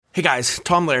Hey guys,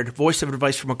 Tom Laird, voice of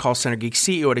advice from a call center geek,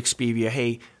 CEO at Expedia.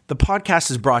 Hey, the podcast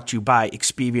is brought to you by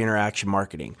Expedia Interaction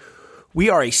Marketing. We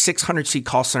are a 600-seat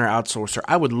call center outsourcer.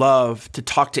 I would love to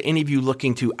talk to any of you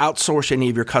looking to outsource any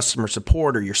of your customer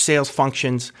support or your sales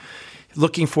functions,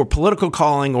 looking for political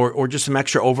calling or just some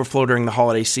extra overflow during the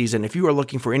holiday season. If you are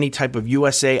looking for any type of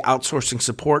USA outsourcing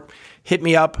support, hit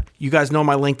me up. You guys know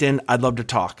my LinkedIn. I'd love to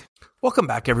talk. Welcome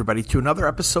back, everybody, to another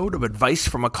episode of Advice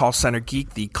from a Call Center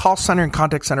Geek, the call center and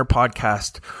contact center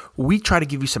podcast. We try to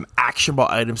give you some actionable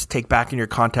items to take back in your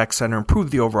contact center, improve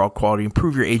the overall quality,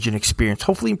 improve your agent experience,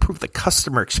 hopefully improve the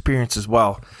customer experience as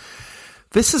well.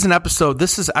 This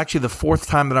is actually the fourth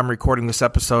time that I'm recording this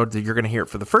episode, that you're going to hear it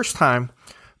for the first time,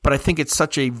 but I think it's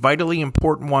such a vitally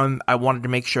important one. I wanted to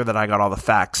make sure that I got all the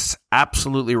facts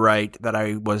absolutely right, that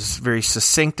I was very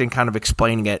succinct in kind of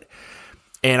explaining it.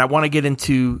 And I want to get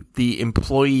into the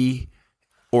employee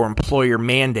or employer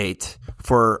mandate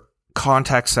for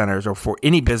contact centers or for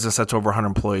any business that's over 100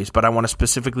 employees. But I want to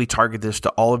specifically target this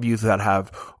to all of you that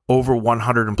have over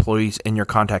 100 employees in your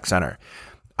contact center.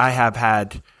 I have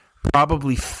had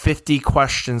probably 50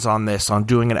 questions on this, on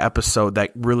doing an episode that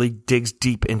really digs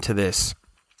deep into this.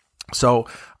 So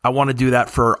I want to do that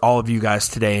for all of you guys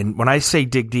today. And when I say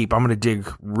dig deep, I'm going to dig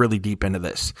really deep into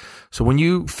this. So when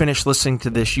you finish listening to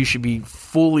this, you should be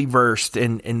fully versed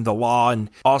in the law. And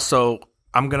also,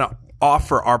 I'm going to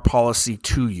offer our policy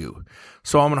to you.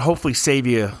 So I'm going to hopefully save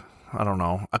you, I don't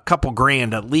know, a couple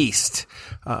grand at least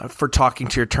for talking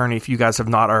to your attorney if you guys have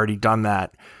not already done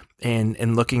that.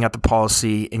 And looking at the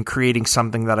policy and creating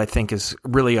something that I think is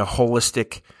really a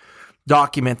holistic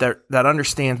document that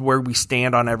understands where we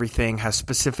stand on everything, has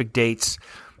specific dates.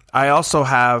 I also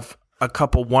have a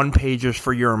couple one-pagers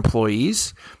for your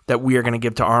employees that we are going to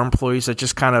give to our employees that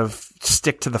just kind of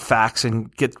stick to the facts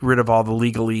and get rid of all the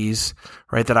legalese,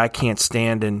 right, that I can't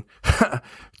stand, and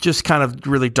just kind of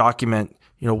really document,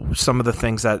 some of the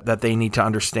things that they need to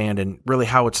understand, and really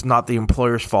how it's not the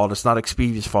employer's fault. It's not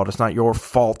Expedia's fault. It's not your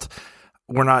fault.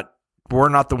 We're not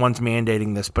the ones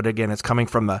mandating this, but again, it's coming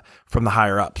from the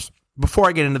higher ups. Before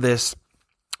I get into this,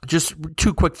 just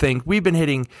two quick things. We've been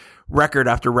hitting record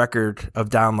after record of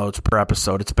downloads per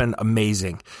episode. It's been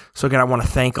amazing. So again, I want to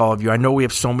thank all of you. I know we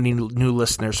have so many new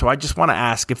listeners, so I just want to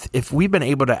ask if we've been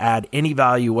able to add any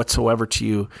value whatsoever to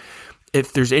you,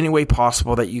 if there's any way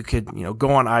possible that you could,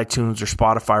 go on iTunes or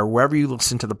Spotify or wherever you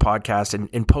listen to the podcast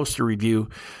and post a review.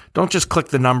 Don't just click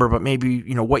the number, but maybe,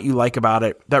 what you like about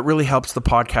it. That really helps the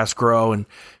podcast grow. And,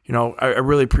 I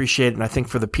really appreciate it. And I think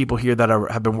for the people here that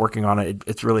have been working on it,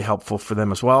 it's really helpful for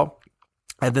them as well.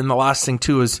 And then the last thing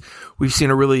too is we've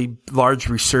seen a really large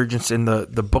resurgence in the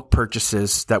book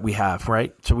purchases that we have,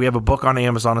 right? So we have a book on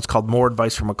Amazon. It's called More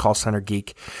Advice from a Call Center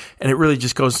Geek. And it really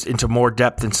just goes into more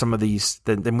depth in some of these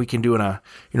than we can do in a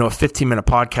 15-minute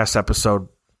podcast episode.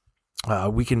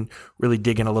 We can really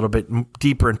dig in a little bit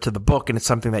deeper into the book, and it's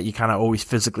something that you kind of always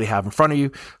physically have in front of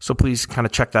you. So please kind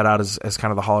of check that out as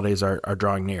kind of the holidays are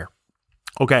drawing near.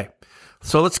 Okay,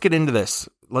 so let's get into this.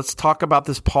 Let's talk about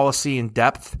this policy in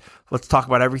depth. Let's talk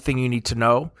about everything you need to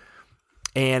know.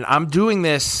 And I'm doing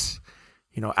this,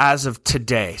 as of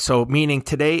today. So meaning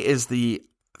today is the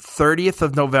 30th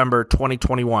of November,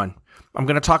 2021. I'm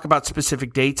going to talk about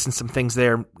specific dates and some things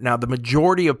there. Now, the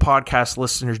majority of podcast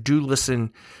listeners do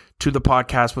listen to the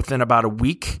podcast within about a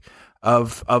week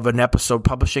of an episode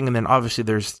publishing. And then obviously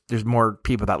there's more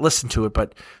people that listen to it,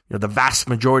 but the vast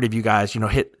majority of you guys,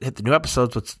 hit the new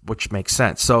episodes, which makes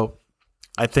sense. So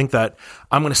I think that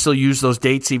I'm going to still use those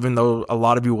dates, even though a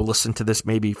lot of you will listen to this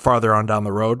maybe farther on down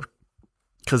the road,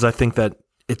 because I think that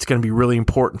it's going to be really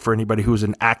important for anybody who's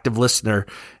an active listener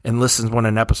and listens when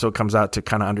an episode comes out to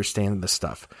kind of understand this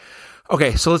stuff.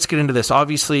 Okay, so let's get into this.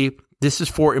 Obviously, this is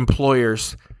for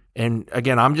employers. And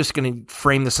again, I'm just going to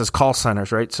frame this as call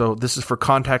centers, right? So this is for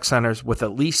contact centers with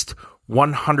at least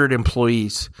 100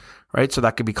 employees, right? So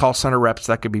that could be call center reps,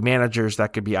 that could be managers,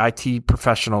 that could be IT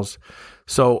professionals.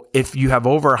 So if you have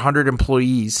over 100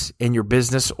 employees in your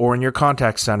business or in your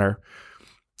contact center,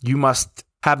 you must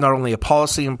have not only a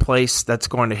policy in place that's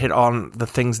going to hit on the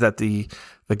things that the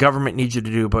government needs you to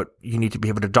do, but you need to be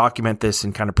able to document this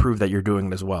and kind of prove that you're doing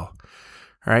it as well.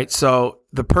 All right. So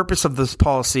the purpose of this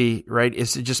policy, right,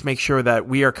 is to just make sure that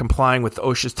we are complying with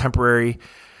OSHA's temporary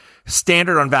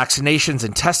standard on vaccinations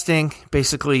and testing.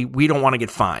 Basically, we don't want to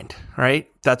get fined, right?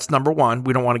 That's number one.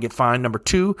 We don't want to get fined. Number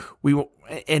two,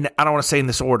 and I don't want to say in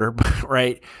this order,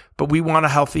 right, but we want a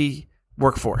healthy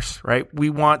workforce, right? We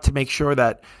want to make sure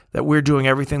that we're doing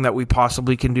everything that we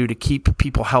possibly can do to keep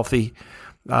people healthy,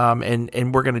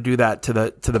 and we're going to do that to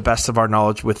the best of our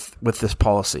knowledge with this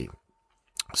policy.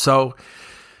 So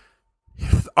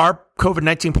our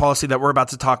COVID-19 policy that we're about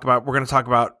to talk about, we're going to talk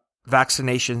about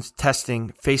vaccinations,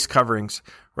 testing, face coverings,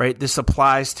 right? This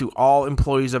applies to all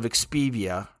employees of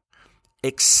Expedia,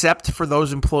 except for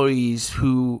those employees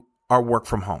who are work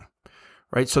from home,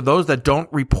 right? So those that don't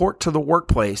report to the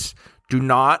workplace do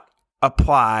not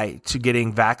apply to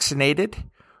getting vaccinated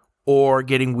or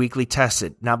getting weekly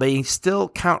tested. Now, they still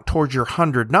count towards your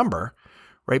 100 number,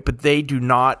 right? But they do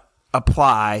not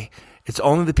apply. It's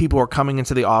only the people who are coming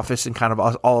into the office and kind of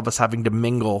all of us having to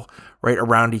mingle right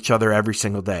around each other every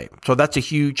single day. So that's a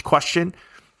huge question,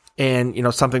 and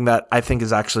something that I think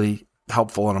is actually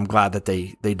helpful, and I'm glad that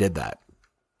they did that.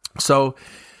 So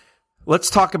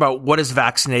let's talk about what is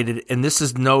vaccinated, and this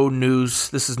is no news.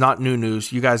 This is not new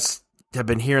news. You guys have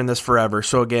been hearing this forever.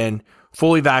 So again,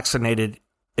 fully vaccinated,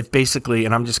 it's basically,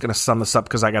 and I'm just going to sum this up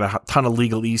because I got a ton of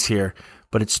legalese here,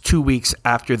 but it's 2 weeks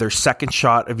after their second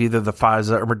shot of either the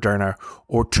Pfizer or Moderna,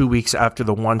 or 2 weeks after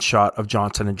the one shot of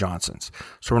Johnson & Johnson's.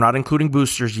 So we're not including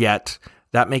boosters yet.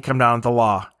 That may come down to the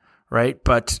law, right?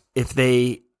 But if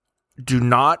they do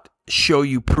not show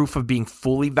you proof of being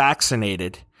fully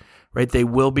vaccinated, right, they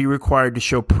will be required to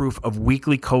show proof of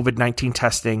weekly COVID-19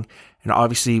 testing and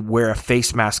obviously wear a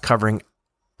face mask covering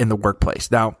in the workplace.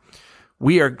 Now,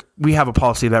 we have a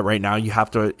policy that right now you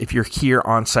have to, if you're here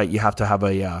on site, you have to have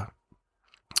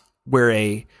wear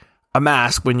a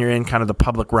mask when you're in kind of the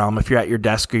public realm. If you're at your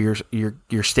desk or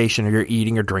your station or you're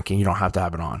eating or drinking, you don't have to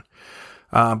have it on.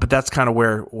 But that's kind of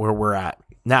where we're at.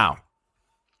 Now,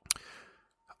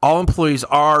 all employees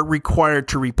are required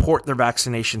to report their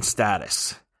vaccination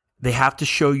status. They have to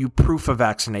show you proof of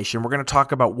vaccination. We're going to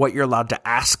talk about what you're allowed to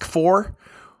ask for,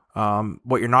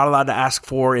 what you're not allowed to ask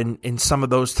for in some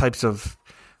of those types of,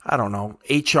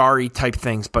 HR-y type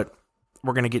things, but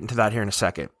we're going to get into that here in a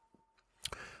second.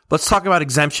 Let's talk about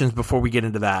exemptions before we get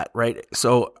into that, right?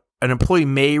 So an employee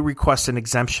may request an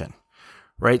exemption,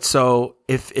 right? So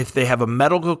if they have a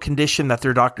medical condition that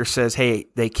their doctor says, hey,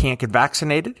 they can't get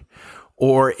vaccinated,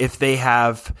 or if they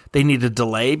need a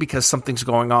delay because something's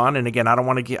going on. And again, I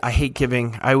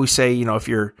always say, if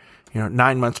you're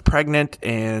 9 months pregnant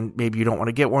and maybe you don't want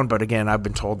to get one, but again, I've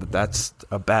been told that that's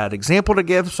a bad example to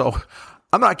give. So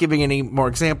I'm not giving any more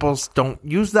examples. Don't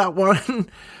use that one.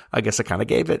 I guess I kind of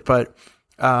gave it, but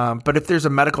if there's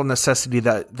a medical necessity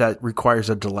that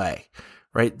requires a delay,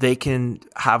 right, they can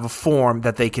have a form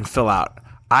that they can fill out.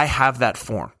 I have that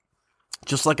form.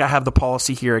 Just like I have the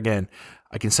policy here again,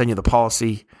 I can send you the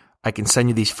policy. I can send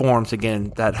you these forms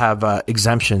again that have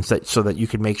exemptions so that you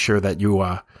can make sure that you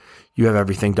have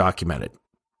everything documented.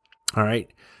 All right.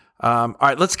 All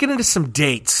right. Let's get into some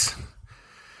dates.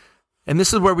 And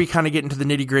this is where we kind of get into the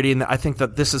nitty gritty. And I think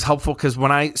that this is helpful because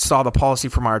when I saw the policy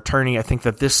from our attorney, I think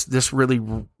that this really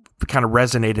kind of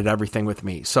resonated everything with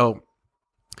me. So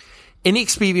any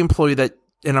Expedia employee this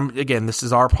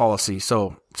is our policy.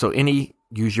 So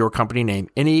use your company name,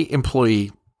 any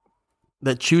employee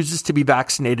that chooses to be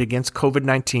vaccinated against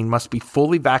COVID-19 must be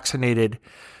fully vaccinated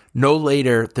no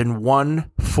later than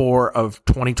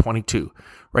 1/4/2022,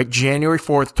 right? January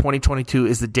 4th, 2022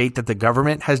 is the date that the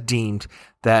government has deemed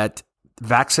that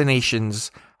vaccinations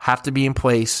have to be in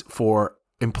place for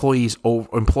employers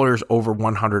over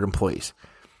 100 employees.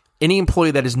 Any employee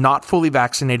that is not fully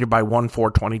vaccinated by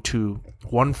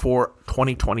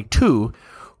 1/4/2022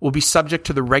 will be subject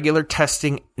to the regular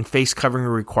testing and face covering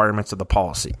requirements of the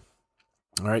policy.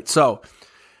 All right. So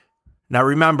now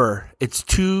remember,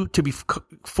 to be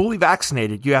fully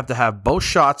vaccinated, you have to have both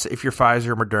shots if you're Pfizer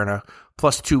or Moderna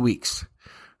plus 2 weeks,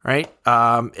 right?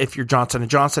 If you're Johnson &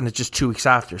 Johnson, it's just 2 weeks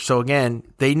after. So again,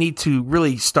 they need to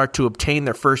really start to obtain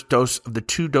their first dose of the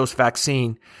 2-dose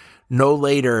vaccine no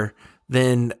later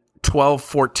than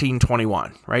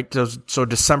 12/14/21, right? So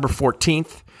December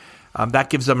 14th, that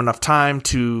gives them enough time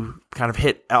to kind of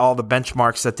hit all the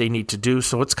benchmarks that they need to do.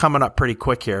 So it's coming up pretty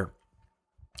quick here.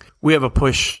 We have a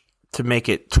push to make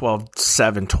it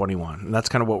 12/7/21. And that's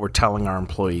kind of what we're telling our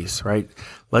employees, right?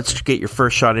 Let's get your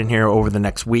first shot in here over the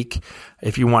next week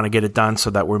if you want to get it done so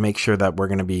that we make sure that we're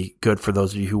going to be good for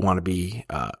those of you who want to be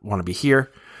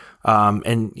here.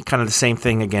 And kind of the same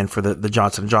thing again for the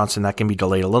Johnson & Johnson. That can be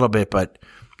delayed a little bit, but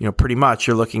pretty much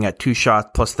you're looking at 2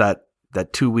 shots plus that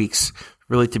 2 weeks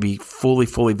really to be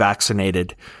fully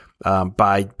vaccinated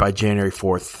by January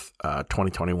 4th,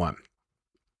 2021.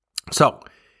 So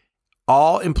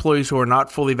all employees who are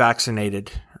not fully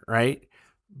vaccinated, right,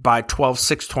 by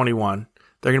 12/6/21,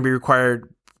 they're going to be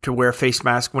required to wear a face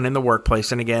mask when in the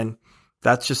workplace. And again,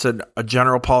 that's just a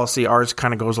general policy. Ours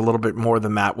kind of goes a little bit more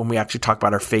than that when we actually talk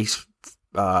about our face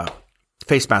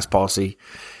mask policy.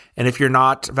 And if you're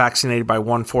not vaccinated by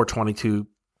 1/4/22,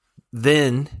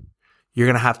 then you're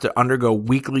going to have to undergo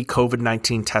weekly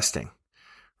COVID-19 testing,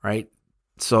 right?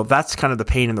 So that's kind of the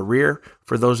pain in the rear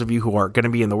for those of you who are going to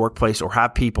be in the workplace or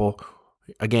have people.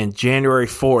 Again, January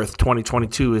 4th,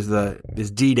 2022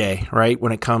 is D-Day, right?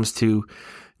 When it comes to,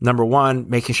 number one,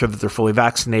 making sure that they're fully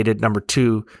vaccinated. Number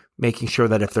two, making sure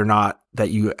that if they're not, that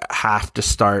you have to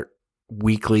start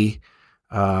weekly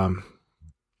COVID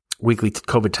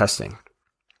testing.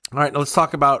 All right, now let's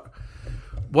talk about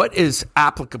what is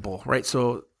applicable, right?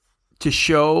 So to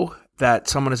show that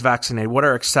someone is vaccinated, what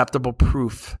are acceptable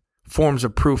forms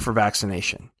of proof for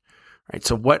vaccination, right?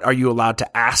 So what are you allowed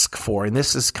to ask for? And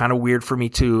this is kind of weird for me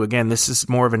too. Again, this is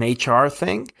more of an HR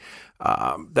thing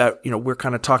that, we're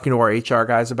kind of talking to our HR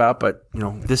guys about, but,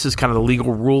 this is kind of the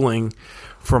legal ruling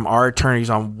from our attorneys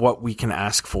on what we can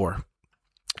ask for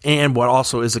and what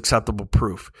also is acceptable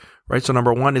proof, right? So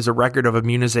number one is a record of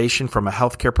immunization from a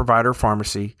healthcare provider or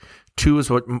pharmacy. Two is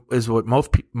what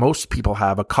most people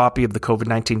have, a copy of the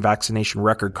COVID-19 vaccination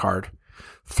record card.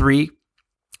 Three,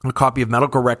 a copy of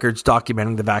medical records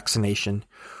documenting the vaccination.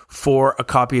 Four, a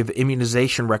copy of the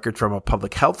immunization record from a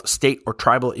public health, state, or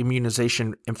tribal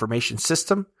immunization information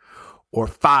system. Or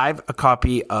five, a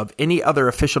copy of any other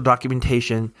official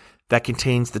documentation that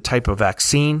contains the type of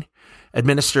vaccine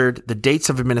administered, the dates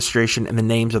of administration, and the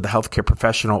names of the healthcare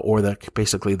professional or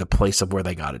basically the place of where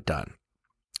they got it done.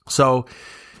 So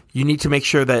you need to make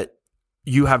sure that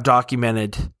you have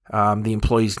documented the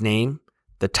employee's name,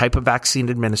 the type of vaccine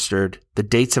administered, the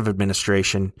dates of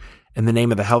administration, and the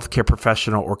name of the healthcare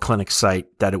professional or clinic site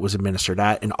that it was administered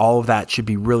at. And all of that should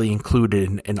be really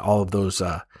included in all of those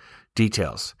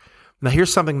details. Now,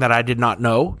 here's something that I did not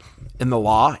know in the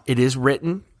law. It is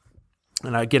written.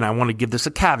 And again, I want to give this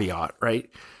a caveat, right?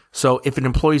 So if an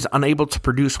employee is unable to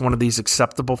produce one of these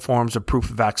acceptable forms of proof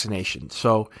of vaccination,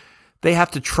 so they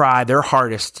have to try their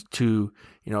hardest to,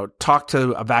 talk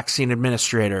to a vaccine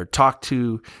administrator, talk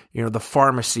to, the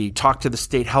pharmacy, talk to the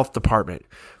state health department.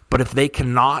 But if they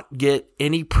cannot get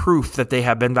any proof that they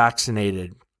have been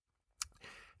vaccinated,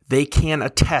 they can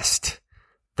attest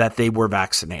that they were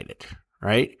vaccinated,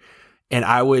 right? And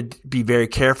I would be very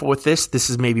careful with this. This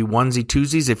is maybe onesie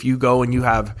twosies. If you go and you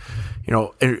have,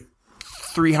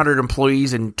 300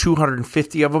 employees and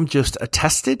 250 of them just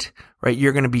attested, right,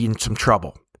 you're going to be in some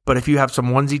trouble. But if you have some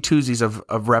onesie twosies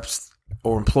of reps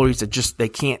or employees that they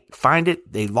can't find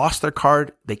it, they lost their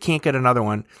card, they can't get another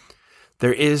one,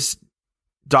 there is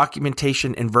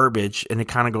documentation and verbiage, and it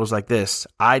kind of goes like this.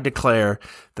 I declare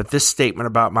that this statement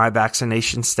about my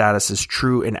vaccination status is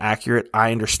true and accurate.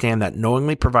 I understand that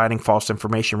knowingly providing false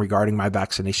information regarding my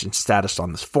vaccination status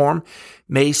on this form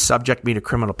may subject me to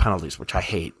criminal penalties, which I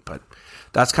hate, but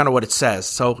that's kind of what it says.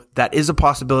 So that is a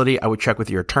possibility. I would check with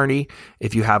your attorney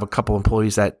if you have a couple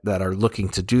employees that are looking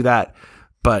to do that,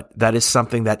 but that is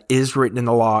something that is written in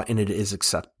the law and it is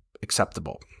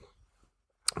acceptable.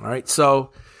 All right.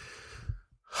 So,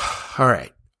 all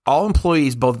right. All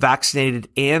employees, both vaccinated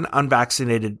and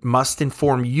unvaccinated, must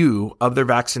inform you of their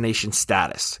vaccination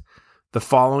status. The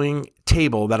following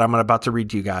table that I'm about to read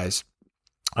to you guys,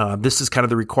 this is kind of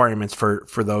the requirements for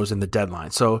those in the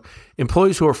deadline. So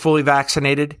employees who are fully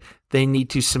vaccinated, they need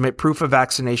to submit proof of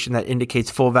vaccination that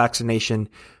indicates full vaccination.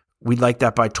 We'd like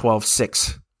that by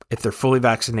 12/6 if they're fully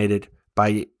vaccinated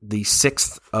by the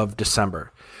 6th of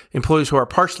December. Employees who are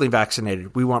partially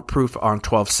vaccinated, we want proof on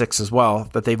 12/6 as well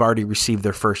that they've already received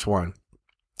their first one.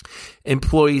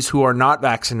 Employees who are not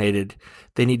vaccinated,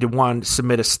 they need to,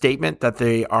 submit a statement that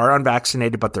they are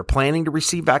unvaccinated, but they're planning to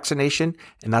receive vaccination,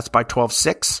 and that's by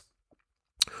 12/6.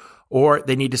 Or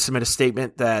they need to submit a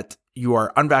statement that you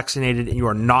are unvaccinated and you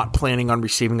are not planning on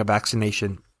receiving a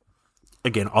vaccination.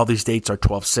 Again, all these dates are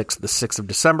 12/6, the 6th of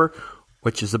December,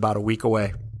 which is about a week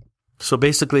away. So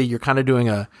basically, you're kind of doing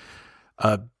a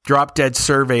drop-dead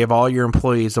survey of all your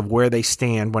employees of where they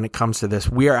stand when it comes to this.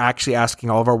 We are actually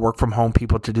asking all of our work-from-home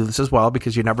people to do this as well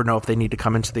because you never know if they need to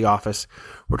come into the office.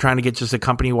 We're trying to get just a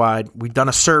company-wide. We've done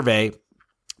a survey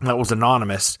that was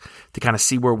anonymous to kind of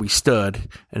see where we stood.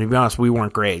 And to be honest, we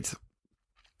weren't great.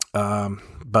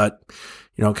 But,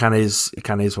 it kind of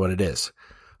is what it is.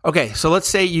 Okay, so let's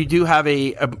say you do have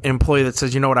an employee that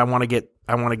says, you know what, I want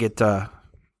to get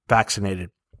vaccinated.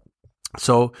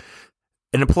 So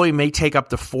an employee may take up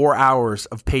to 4 hours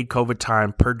of paid COVID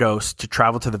time per dose to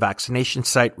travel to the vaccination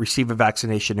site, receive a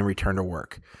vaccination, and return to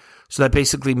work. So that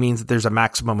basically means that there's a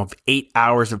maximum of 8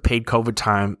 hours of paid COVID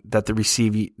time that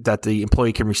the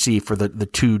employee can receive for the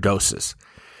 2 doses.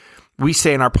 We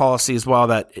say in our policy as well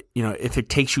that, if it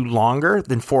takes you longer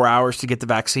than 4 hours to get the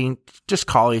vaccine, just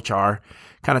call HR,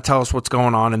 kind of tell us what's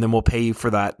going on, and then we'll pay you for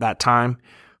that time.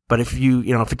 But if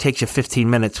if it takes you 15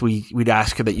 minutes, we'd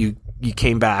ask that you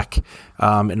came back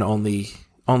and only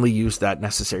used that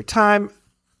necessary time.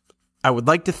 I would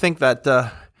like to think that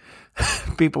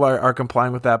people are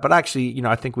complying with that. But actually,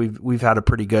 I think we've had a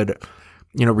pretty good,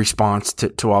 response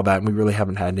to all that, and we really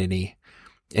haven't had any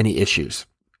issues.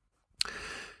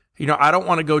 I don't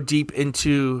want to go deep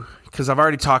into, because I've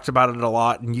already talked about it a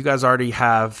lot, and you guys already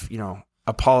have,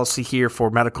 a policy here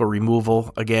for medical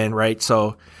removal again, right?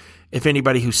 So if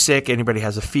anybody who's sick, anybody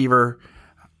has a fever,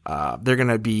 they're going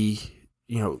to be,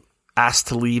 asked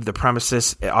to leave the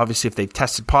premises. Obviously, if they've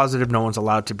tested positive, no one's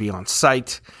allowed to be on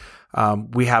site.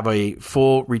 We have a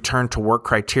full return to work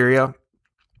criteria,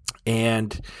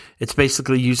 and it's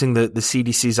basically using the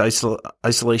CDC's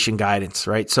isolation guidance,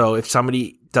 right? So if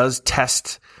somebody does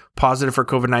test positive for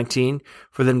COVID-19,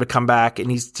 for them to come back, it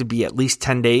needs to be at least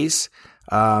 10 days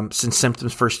since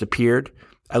symptoms first appeared,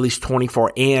 at least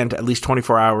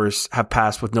 24 hours have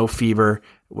passed with no fever,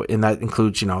 and that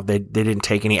includes, they didn't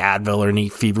take any Advil or any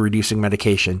fever-reducing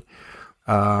medication.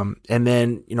 And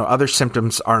then, other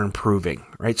symptoms are improving,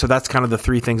 right? So that's kind of the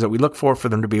three things that we look for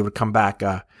them to be able to come back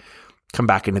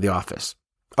into the office.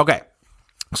 Okay.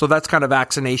 So that's kind of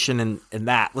vaccination and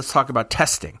that. Let's talk about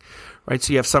testing, right?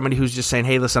 So you have somebody who's just saying,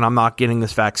 hey, listen, I'm not getting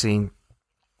this vaccine.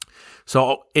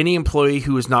 So any employee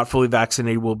who is not fully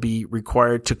vaccinated will be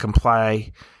required to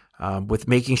comply with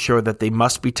making sure that they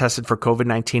must be tested for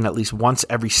COVID-19 at least once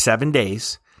every 7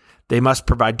 days. They must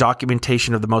provide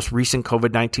documentation of the most recent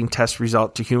COVID-19 test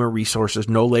result to Human Resources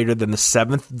no later than the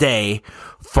 7th day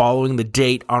following the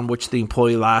date on which the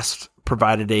employee last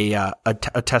provided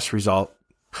a test result.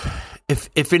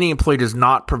 If any employee does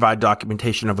not provide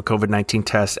documentation of a COVID-19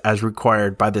 test as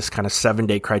required by this kind of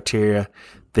 7-day criteria,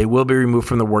 they will be removed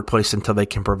from the workplace until they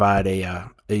can provide a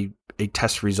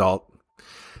test result.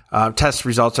 Test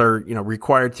results are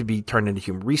required to be turned into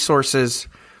Human Resources,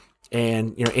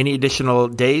 and any additional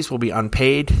days will be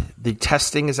unpaid. The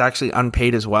testing is actually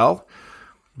unpaid as well.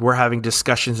 We're having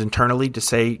discussions internally to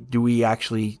say, do we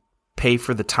actually pay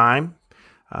for the time?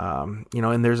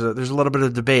 And there's a little bit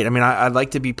of debate. I mean, I'd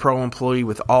like to be pro-employee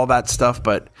with all that stuff,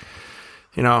 but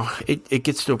it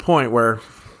gets to a point where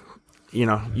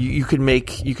you could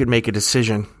make a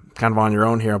decision kind of on your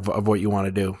own here of what you want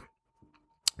to do.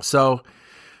 So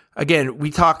again,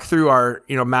 we talk through our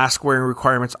mask wearing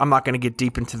requirements. I'm not going to get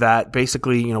deep into that.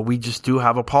 Basically, we just do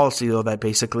have a policy though that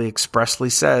basically expressly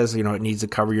says it needs to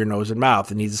cover your nose and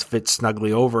mouth. It needs to fit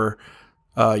snugly over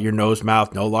your nose,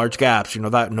 mouth, no large gaps,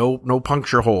 that no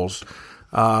puncture holes.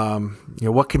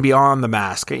 What can be on the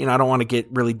mask? I don't want to get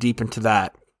really deep into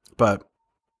that, but,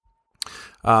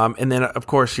 and then of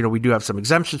course, we do have some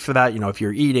exemptions for that. If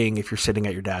you're eating, if you're sitting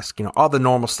at your desk, all the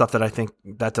normal stuff that I think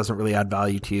that doesn't really add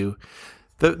value to you.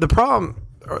 The problem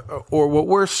or what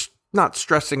we're not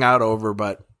stressing out over,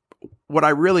 but what I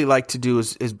really like to do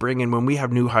is bring in when we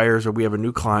have new hires or we have a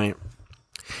new client,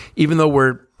 even though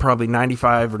we're probably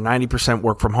 95 or 90%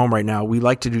 work from home right now, we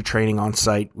like to do training on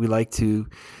site. We like to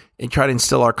try to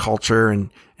instill our culture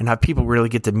and have people really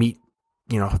get to meet,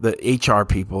 the HR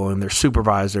people and their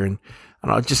supervisor. And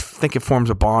I just think it forms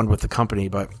a bond with the company.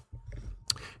 But,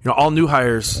 all new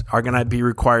hires are going to be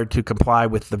required to comply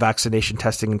with the vaccination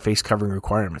testing and face covering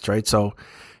requirements, right? So,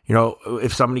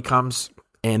 if somebody comes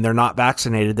and they're not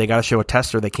vaccinated, they got to show a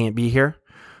test or they can't be here.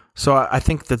 So I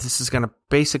think that this is going to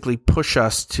basically push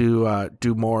us to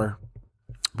do more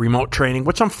remote training,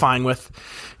 which I'm fine with.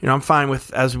 I'm fine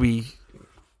with as we,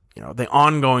 the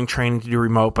ongoing training to do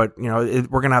remote, but, we're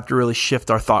going to have to really shift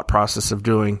our thought process of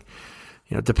doing,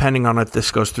 depending on if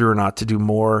this goes through or not, to do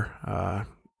more,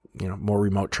 more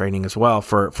remote training as well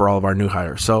for all of our new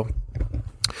hires. So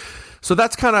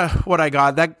that's kind of what I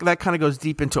got. That kind of goes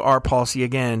deep into our policy.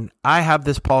 Again, I have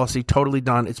this policy totally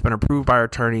done. It's been approved by our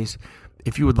attorneys.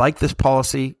 If you would like this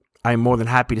policy, I'm more than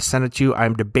happy to send it to you.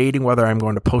 I'm debating whether I'm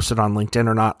going to post it on LinkedIn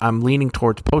or not. I'm leaning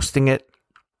towards posting it,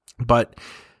 but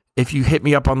if you hit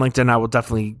me up on LinkedIn, I will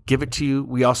definitely give it to you.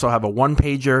 We also have a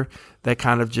one-pager that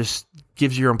kind of just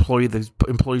gives your employees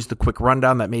the quick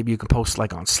rundown that maybe you can post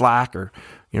like on Slack or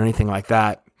anything like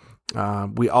that.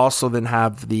 We also then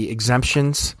have the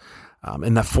exemptions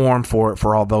in the form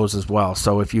for all those as well.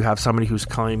 So if you have somebody who's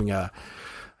claiming a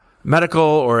medical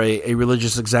or a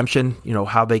religious exemption,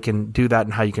 how they can do that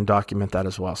and how you can document that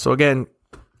as well. So again,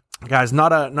 guys,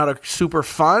 not a super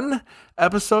fun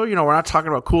episode. We're not talking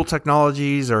about cool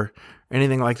technologies or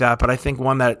anything like that, but I think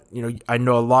one that, I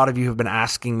know a lot of you have been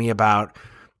asking me about.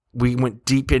 We went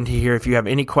deep into here. If you have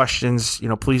any questions,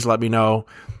 please let me know.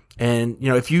 And,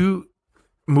 if you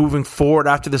moving forward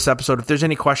after this episode, if there's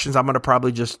any questions, I'm going to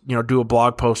probably just, do a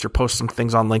blog post or post some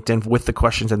things on LinkedIn with the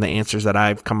questions and the answers that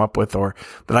I've come up with, or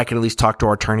that I can at least talk to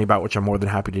our attorney about, which I'm more than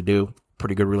happy to do.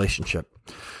 Pretty good relationship.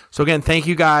 So again, thank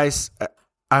you guys.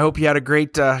 I hope you had a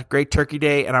great Turkey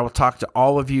Day, and I will talk to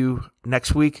all of you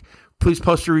next week. Please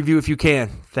post a review if you can.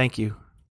 Thank you.